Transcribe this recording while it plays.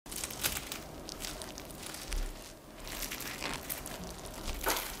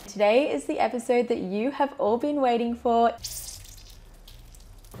today is the episode that you have all been waiting for.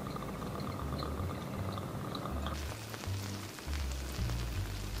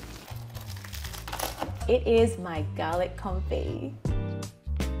 It is my garlic confit.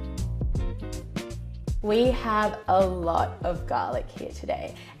 We have a lot of garlic here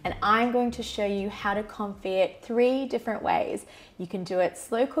today, and I'm going to show you how to confit it 3 different ways. You can do it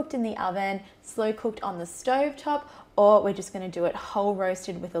slow cooked in the oven, slow cooked on the stove top, or we're just going to do it whole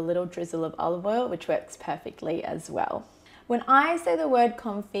roasted with a little drizzle of olive oil, which works perfectly as well. When I say the word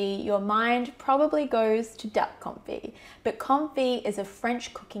confit, your mind probably goes to duck confit, but confit is a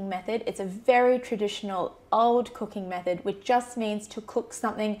French cooking method. It's a very traditional old cooking method, which just means to cook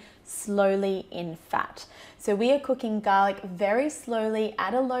something slowly in fat. So we are cooking garlic very slowly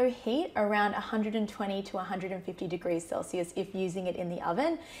at a low heat, around 120 to 150 degrees Celsius if using it in the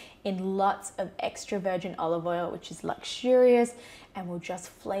oven, in lots of extra virgin olive oil, which is luxurious and will just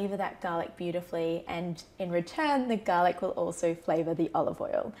flavor that garlic beautifully. And in return, the garlic will also flavor the olive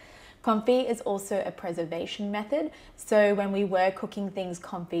oil. Confit is also a preservation method. So when we were cooking things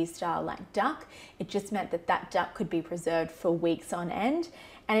confit style like duck, it just meant that that duck could be preserved for weeks on end.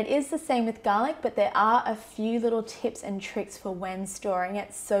 And it is the same with garlic, but there are a few little tips and tricks for when storing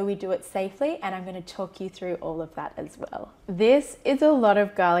it so we do it safely, and I'm going to talk you through all of that as well. This is a lot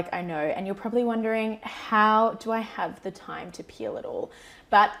of garlic, I know, and you're probably wondering, how do I have the time to peel it all?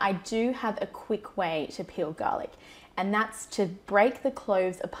 But I do have a quick way to peel garlic, and that's to break the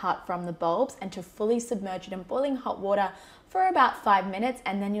cloves apart from the bulbs and to fully submerge it in boiling hot water for about 5 minutes,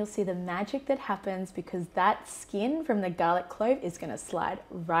 and then you'll see the magic that happens because that skin from the garlic clove is going to slide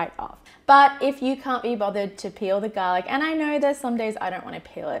right off. But if you can't be bothered to peel the garlic, and I know there's some days I don't want to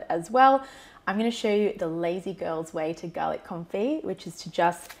peel it as well, I'm going to show you the lazy girl's way to garlic confit, which is to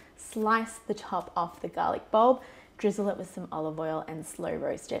just slice the top off the garlic bulb, drizzle it with some olive oil and slow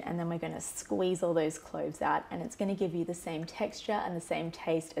roast it, and then we're going to squeeze all those cloves out, and it's going to give you the same texture and the same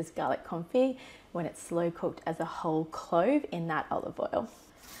taste as garlic confit when it's slow cooked as a whole clove in that olive oil.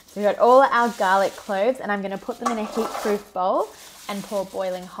 So we've got all our garlic cloves, and I'm going to put them in a heat-proof bowl and pour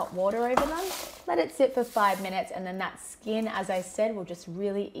boiling hot water over them. Let it sit for 5 minutes, and then that skin, as I said, will just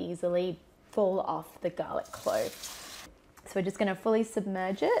really easily fall off the garlic clove. So we're just going to fully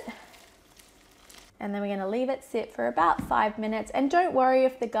submerge it, and then we're going to leave it sit for about 5 minutes. And don't worry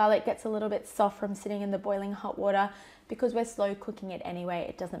if the garlic gets a little bit soft from sitting in the boiling hot water, because we're slow cooking it anyway.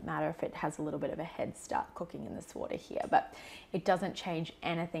 It doesn't matter if it has a little bit of a head start cooking in this water here, but it doesn't change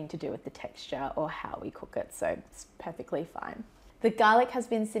anything to do with the texture or how we cook it, so it's perfectly fine. The garlic has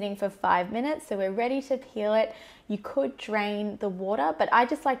been sitting for 5 minutes, so we're ready to peel it. You could drain the water, but I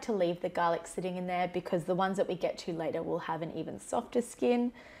just like to leave the garlic sitting in there because the ones that we get to later will have an even softer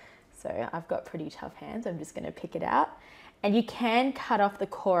skin. So I've got pretty tough hands. I'm just going to pick it out. And you can cut off the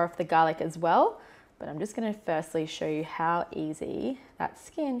core of the garlic as well, but I'm just going to firstly show you how easy that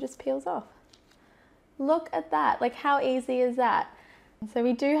skin just peels off. Look at that. Like, how easy is that? So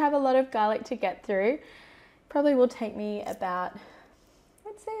we do have a lot of garlic to get through. Probably will take me about,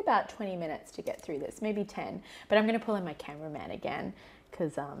 I'd say about 20 minutes to get through this, maybe 10. But I'm going to pull in my cameraman again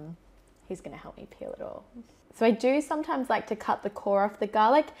because he's going to help me peel it all. So I do sometimes like to cut the core off the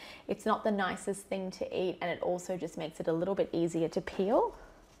garlic. It's not the nicest thing to eat, and it also just makes it a little bit easier to peel.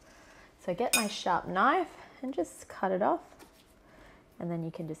 So get my sharp knife and just cut it off, and then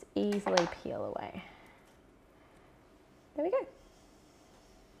you can just easily peel away. There we go.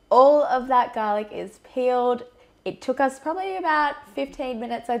 All of that garlic is peeled. It took us probably about 15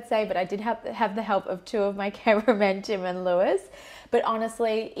 minutes, I'd say, but I did have the help of 2 of my cameramen, Tim and Lewis. But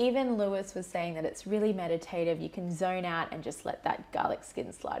honestly, even Lewis was saying that it's really meditative. You can zone out and just let that garlic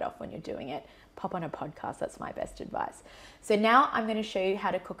skin slide off when you're doing it. Pop on a podcast, that's my best advice. So now I'm going to show you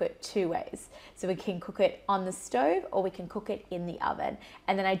how to cook it 2 ways. So we can cook it on the stove or we can cook it in the oven.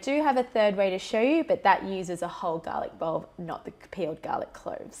 And then I do have a 3rd way to show you, but that uses a whole garlic bulb, not the peeled garlic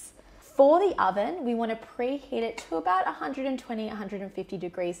cloves. For the oven, we want to preheat it to about 120, 150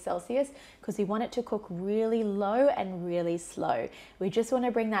 degrees Celsius because we want it to cook really low and really slow. We just want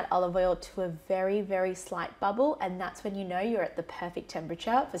to bring that olive oil to a very, very slight bubble, and that's when you know you're at the perfect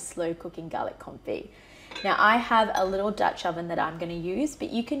temperature for slow cooking garlic confit. Now I have a little Dutch oven that I'm going to use,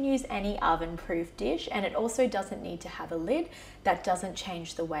 but you can use any oven-proof dish, and it also doesn't need to have a lid. That doesn't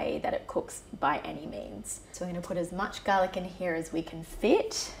change the way that it cooks by any means. So we're going to put as much garlic in here as we can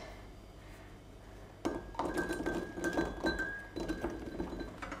fit.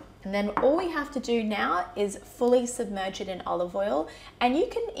 And And then all we have to do now is fully submerge it in olive oil. And you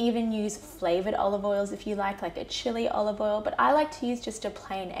can even use flavored olive oils if you like a chili olive oil, but I like to use just a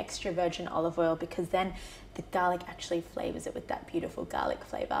plain extra virgin olive oil because then the garlic actually flavors it with that beautiful garlic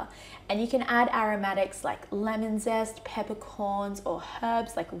flavor. And you can add aromatics like lemon zest, peppercorns, or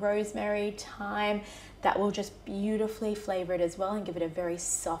herbs like rosemary, thyme. That will just beautifully flavor it as well and give it a very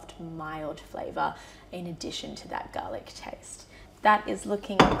soft, mild flavor in addition to that garlic taste. That is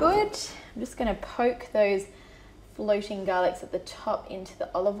looking good. I'm just gonna poke those floating garlics at the top into the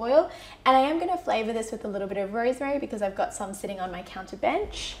olive oil. And I am gonna flavor this with a little bit of rosemary because I've got some sitting on my counter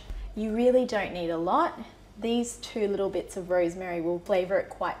bench. You really don't need a lot. These 2 little bits of rosemary will flavor it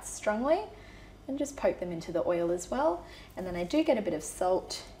quite strongly. And just poke them into the oil as well. And then I do get a bit of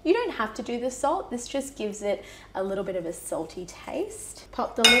salt. You don't have to do the salt. This just gives it a little bit of a salty taste.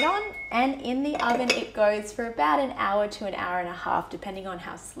 Pop the lid on, and in the oven it goes for about an hour to an hour and a half, depending on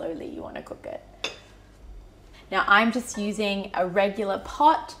how slowly you want to cook it. Now I'm just using a regular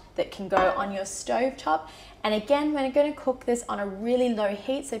pot that can go on your stove top. And again, we're going to cook this on a really low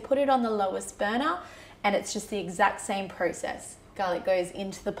heat, so put it on the lowest burner, and it's just the exact same process. Garlic goes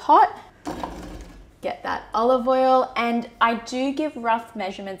into the pot. Get that olive oil, and I do give rough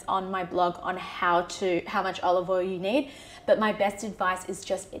measurements on my blog on how much olive oil you need, but my best advice is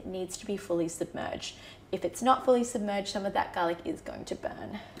just it needs to be fully submerged. If it's not fully submerged, some of that garlic is going to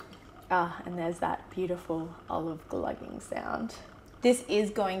burn. And there's that beautiful olive glugging sound. This is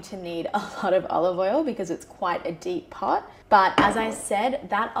going to need a lot of olive oil because it's quite a deep pot, but as I said,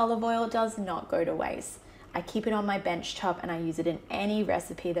 that olive oil does not go to waste. I keep it on my bench top and I use it in any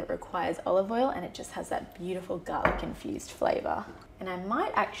recipe that requires olive oil, and it just has that beautiful garlic infused flavor. And I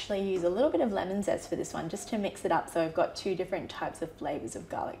might actually use a little bit of lemon zest for this one just to mix it up, so I've got 2 different types of flavors of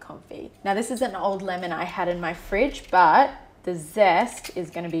garlic confit. Now this is an old lemon I had in my fridge, but the zest is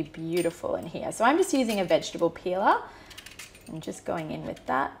going to be beautiful in here. So I'm just using a vegetable peeler. I'm just going in with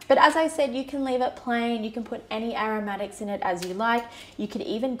that. But as I said, you can leave it plain. You can put any aromatics in it as you like. You could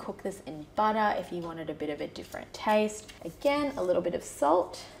even cook this in butter if you wanted a bit of a different taste. Again, a little bit of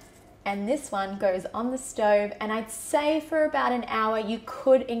salt. And this one goes on the stove, and I'd say for about an hour. You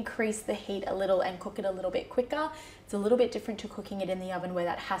could increase the heat a little and cook it a little bit quicker. It's a little bit different to cooking it in the oven where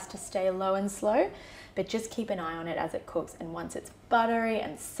that has to stay low and slow, but just keep an eye on it as it cooks. And once it's buttery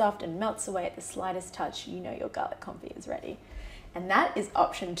and soft and melts away at the slightest touch, you know your garlic confit is ready. And that is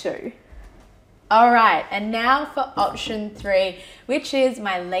option 2. All right, and now for option 3, which is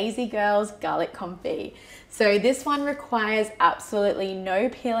my Lazy Girls garlic confit. So this one requires absolutely no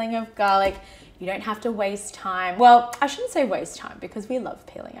peeling of garlic. You don't have to waste time. Well, I shouldn't say waste time because we love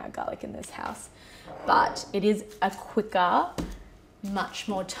peeling our garlic in this house, but it is a quicker, much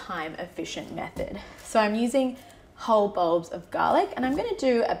more time efficient method. So I'm using whole bulbs of garlic, and I'm gonna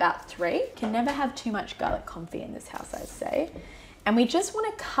do about 3. Can never have too much garlic confit in this house, I say. And we just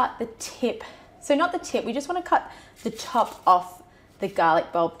wanna cut the tip, so not the tip, we just wanna cut the top off the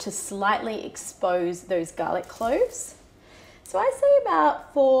garlic bulb to slightly expose those garlic cloves. So I say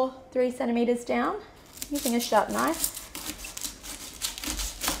about 3 centimeters down, using a sharp knife.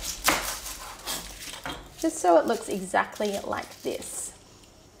 Just so it looks exactly like this.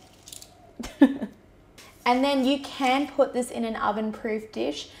 And then you can put this in an oven-proof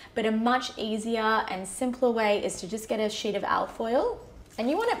dish, but a much easier and simpler way is to just get a sheet of alfoil. And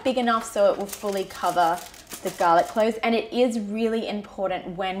you want it big enough so it will fully cover the garlic cloves. And it is really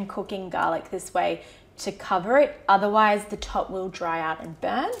important when cooking garlic this way to cover it, otherwise the top will dry out and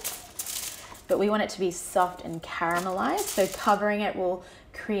burn. But we want it to be soft and caramelized, so covering it will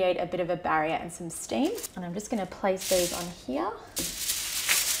create a bit of a barrier and some steam. And I'm just gonna place those on here.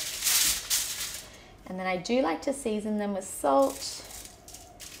 And then I do like to season them with salt,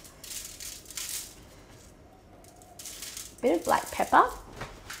 a bit of black pepper,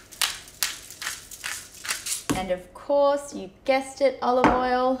 and of course, you guessed it, olive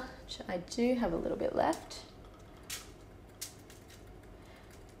oil, which I do have a little bit left.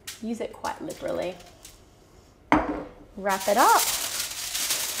 Use it quite liberally. Wrap it up,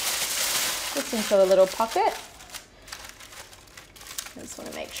 just into a little pocket. I just want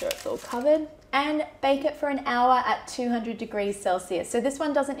to make sure it's all covered, and bake it for an hour at 200 degrees Celsius. So this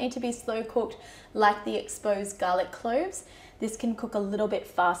one doesn't need to be slow cooked like the exposed garlic cloves. This can cook a little bit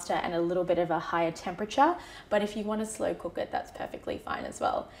faster and a little bit of a higher temperature, but if you want to slow cook it, that's perfectly fine as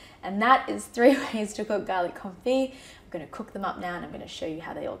well. And that is 3 ways to cook garlic confit. I'm going to cook them up now and I'm going to show you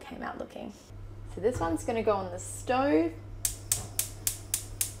how they all came out looking. So this one's going to go on the stove.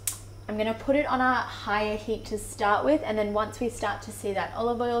 I'm gonna put it on a higher heat to start with, and then once we start to see that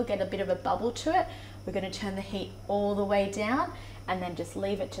olive oil get a bit of a bubble to it, we're gonna turn the heat all the way down and then just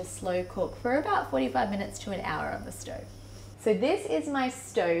leave it to slow cook for about 45 minutes to an hour on the stove. So this is my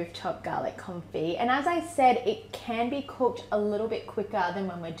stovetop garlic confit, and as I said, it can be cooked a little bit quicker than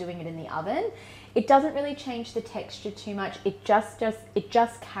when we're doing it in the oven. It doesn't really change the texture too much. It just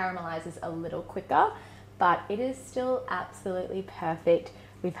caramelizes a little quicker, but it is still absolutely perfect.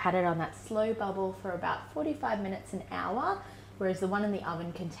 We've had it on that slow bubble for about 45 minutes, an hour, whereas the one in the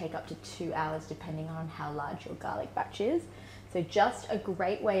oven can take up to 2 hours depending on how large your garlic batch is. So just a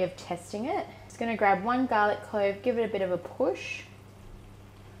great way of testing it. Just gonna grab one garlic clove, give it a bit of a push.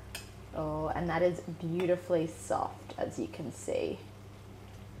 Oh, and that is beautifully soft, as you can see.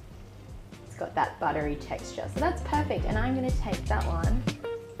 It's got that buttery texture, so that's perfect. And I'm gonna take that one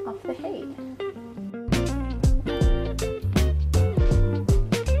off the heat.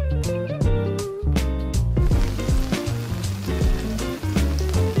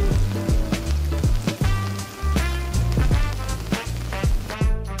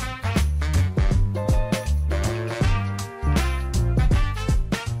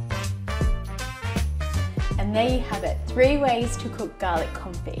 And there you have it, 3 ways to cook garlic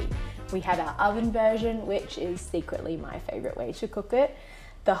confit. We have our oven version, which is secretly my favorite way to cook it,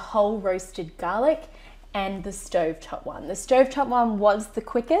 the whole roasted garlic, and the stovetop one. The stovetop one was the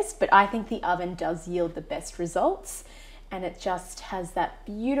quickest, but I think the oven does yield the best results, and it just has that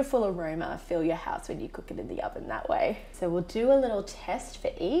beautiful aroma fill your house when you cook it in the oven that way. So we'll do a little test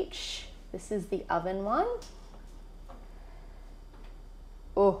for each. This is the oven one.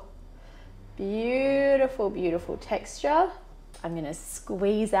 Oh. Beautiful, beautiful texture. I'm gonna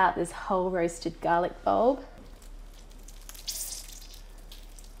squeeze out this whole roasted garlic bulb.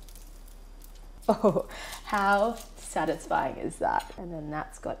 Oh, how satisfying is that? And then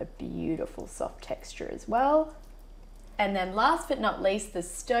that's got a beautiful soft texture as well. And then last but not least, the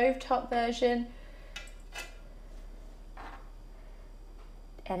stovetop version.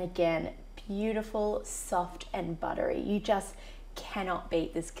 And again, beautiful, soft and buttery. You just cannot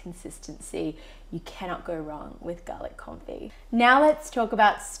beat this consistency. You cannot go wrong with garlic confit. Now let's talk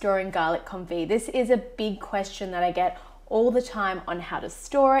about storing garlic confit. This is a big question that I get all the time on how to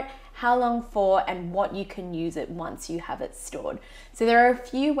store it, how long for, and what you can use it once you have it stored. So there are a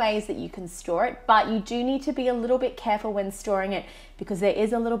few ways that you can store it, but you do need to be a little bit careful when storing it because there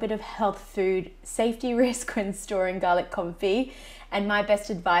is a little bit of health food safety risk when storing garlic confit. And my best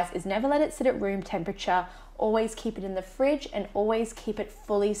advice is never let it sit at room temperature. Always keep it in the fridge and always keep it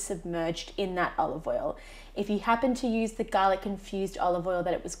fully submerged in that olive oil. If you happen to use the garlic-infused olive oil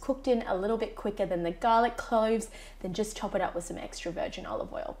that it was cooked in a little bit quicker than the garlic cloves, then just top it up with some extra virgin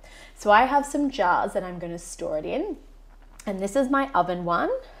olive oil. So I have some jars that I'm going to store it in, and this is my oven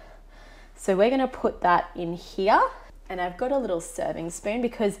one. So we're going to put that in here, and I've got a little serving spoon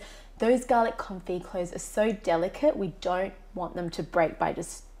because those garlic confit cloves are so delicate, we don't want them to break by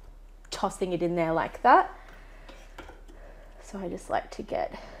just tossing it in there like that. So I just like to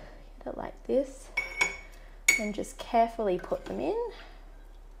get it like this and just carefully put them in.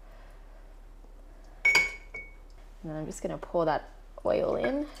 And then I'm just going to pour that oil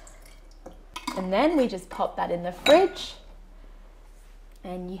in. And then we just pop that in the fridge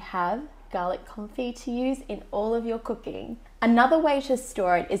and you have garlic confit to use in all of your cooking. Another way to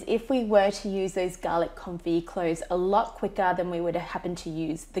store it is if we were to use those garlic confit cloves a lot quicker than we would happen to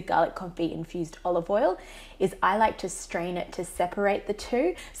use the garlic confit infused olive oil, is I like to strain it to separate the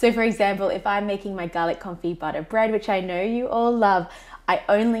two. So for example, if I'm making my garlic confit butter bread, which I know you all love, I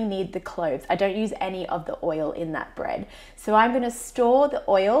only need the cloves. I don't use any of the oil in that bread. So I'm going to store the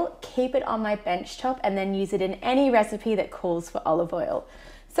oil, keep it on my bench top, and then use it in any recipe that calls for olive oil.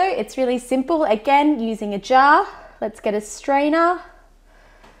 So it's really simple. Again, using a jar. Let's get a strainer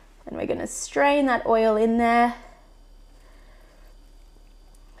and we're going to strain that oil in there.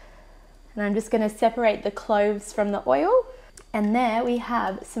 And I'm just going to separate the cloves from the oil. And there we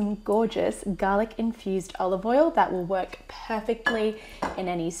have some gorgeous garlic infused olive oil that will work perfectly in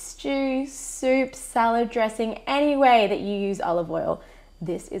any stew, soup, salad dressing, any way that you use olive oil.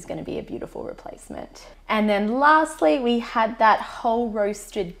 This is going to be a beautiful replacement. And then lastly, we had that whole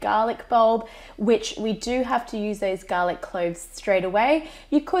roasted garlic bulb, which we do have to use those garlic cloves straight away.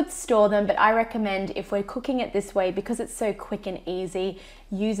 You could store them, but I recommend if we're cooking it this way, because it's so quick and easy,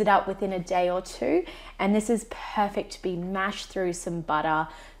 use it up within a day or two. And this is perfect to be mashed through some butter,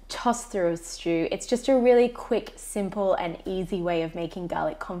 toss through a stew. It's just a really quick, simple and easy way of making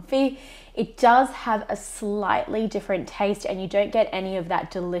garlic confit. It does have a slightly different taste and you don't get any of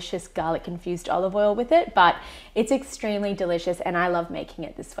that delicious garlic infused olive oil with it, but it's extremely delicious and I love making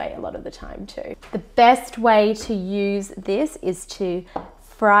it this way a lot of the time too. The best way to use this is to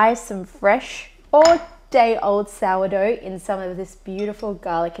fry some fresh or day-old sourdough in some of this beautiful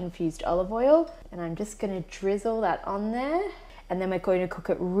garlic infused olive oil. And I'm just gonna drizzle that on there. And then we're going to cook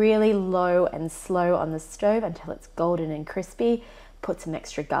it really low and slow on the stove until it's golden and crispy. Put some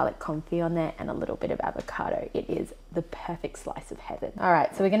extra garlic confit on there and a little bit of avocado. It is the perfect slice of heaven. All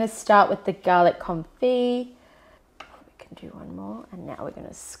right, so we're gonna start with the garlic confit. We can do one more. And now we're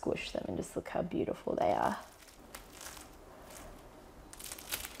gonna squish them and just look how beautiful they are.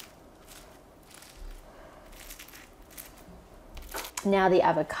 Now the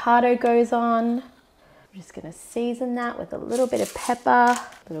avocado goes on. I'm just gonna season that with a little bit of pepper, a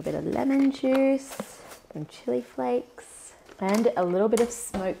little bit of lemon juice, some chili flakes, and a little bit of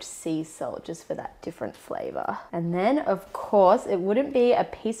smoked sea salt just for that different flavor. And then of course, it wouldn't be a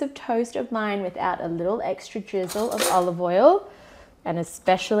piece of toast of mine without a little extra drizzle of olive oil, and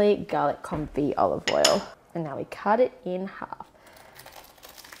especially garlic confit olive oil. And now we cut it in half.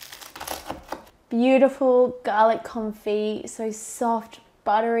 Beautiful garlic confit, so soft,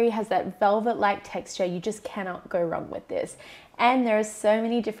 buttery, has that velvet-like texture. You just cannot go wrong with this. And there are so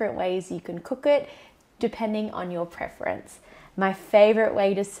many different ways you can cook it depending on your preference. My favorite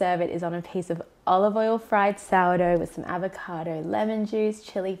way to serve it is on a piece of olive oil fried sourdough with some avocado, lemon juice,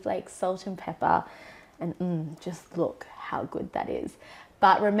 chili flakes, salt and pepper. And just look how good that is.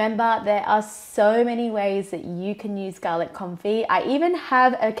 But remember, there are so many ways that you can use garlic confit. I even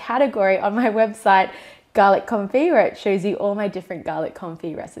have a category on my website, garlic confit, where it shows you all my different garlic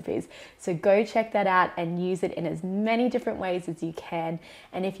confit recipes. So go check that out and use it in as many different ways as you can.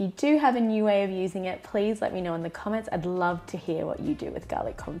 And if you do have a new way of using it, please let me know in the comments. I'd love to hear what you do with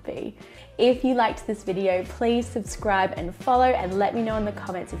garlic confit. If you liked this video, please subscribe and follow and let me know in the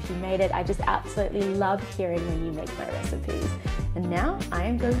comments if you made it. I just absolutely love hearing when you make my recipes. And now I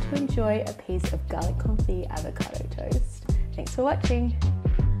am going to enjoy a piece of garlic confit avocado toast. Thanks for watching.